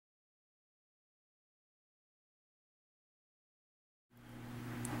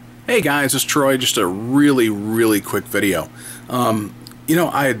Hey guys, it's Troy. Just a really quick video.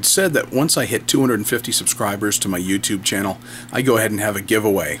 I had said that once I hit 250 subscribers to my YouTube channel, I go ahead and have a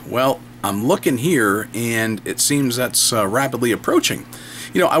giveaway. Well, I'm looking here, and it seems that's rapidly approaching.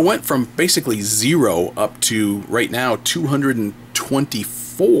 I went from basically 0 up to right now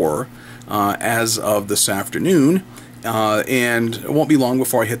 224 as of this afternoon, and it won't be long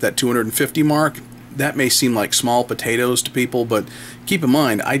before I hit that 250 mark. That may seem like small potatoes to people, but keep in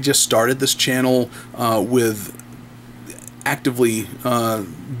mind, I just started this channel with actively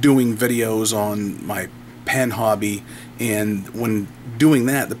doing videos on my pen hobby, and when doing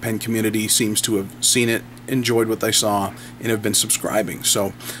that, the pen community seems to have seen it, enjoyed what they saw, and have been subscribing.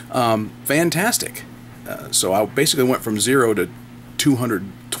 So, fantastic. So I basically went from 0 to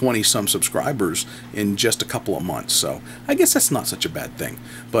 220 some subscribers in just a couple of months. So I guess that's not such a bad thing.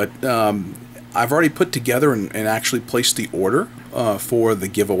 But I've already put together and actually placed the order for the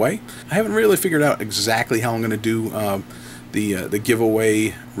giveaway. I haven't really figured out exactly how I'm going to do the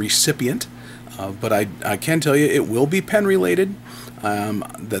giveaway recipient, but I can tell you it will be pen related,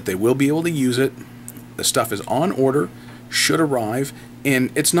 that they will be able to use it. The stuff is on order, should arrive, and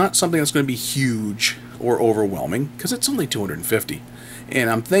it's not something that's going to be huge or overwhelming because it's only 250. And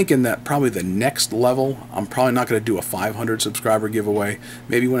I'm thinking that probably the next level, I'm probably not going to do a 500 subscriber giveaway.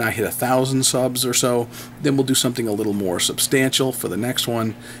 Maybe when I hit 1,000 subs or so, then we'll do something a little more substantial for the next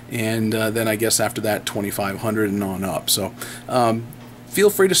one. And then I guess after that, 2,500 and on up. So feel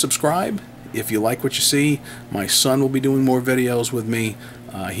free to subscribe if you like what you see. My son will be doing more videos with me.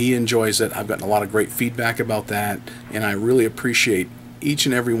 He enjoys it. I've gotten a lot of great feedback about that, and I really appreciate each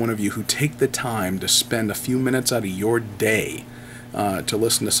and every one of you who take the time to spend a few minutes out of your day to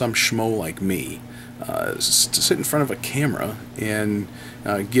listen to some schmo like me, to sit in front of a camera and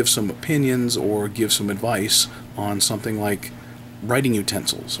give some opinions or give some advice on something like writing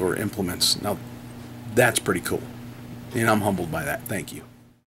utensils or implements. Now, that's pretty cool, and I'm humbled by that. Thank you.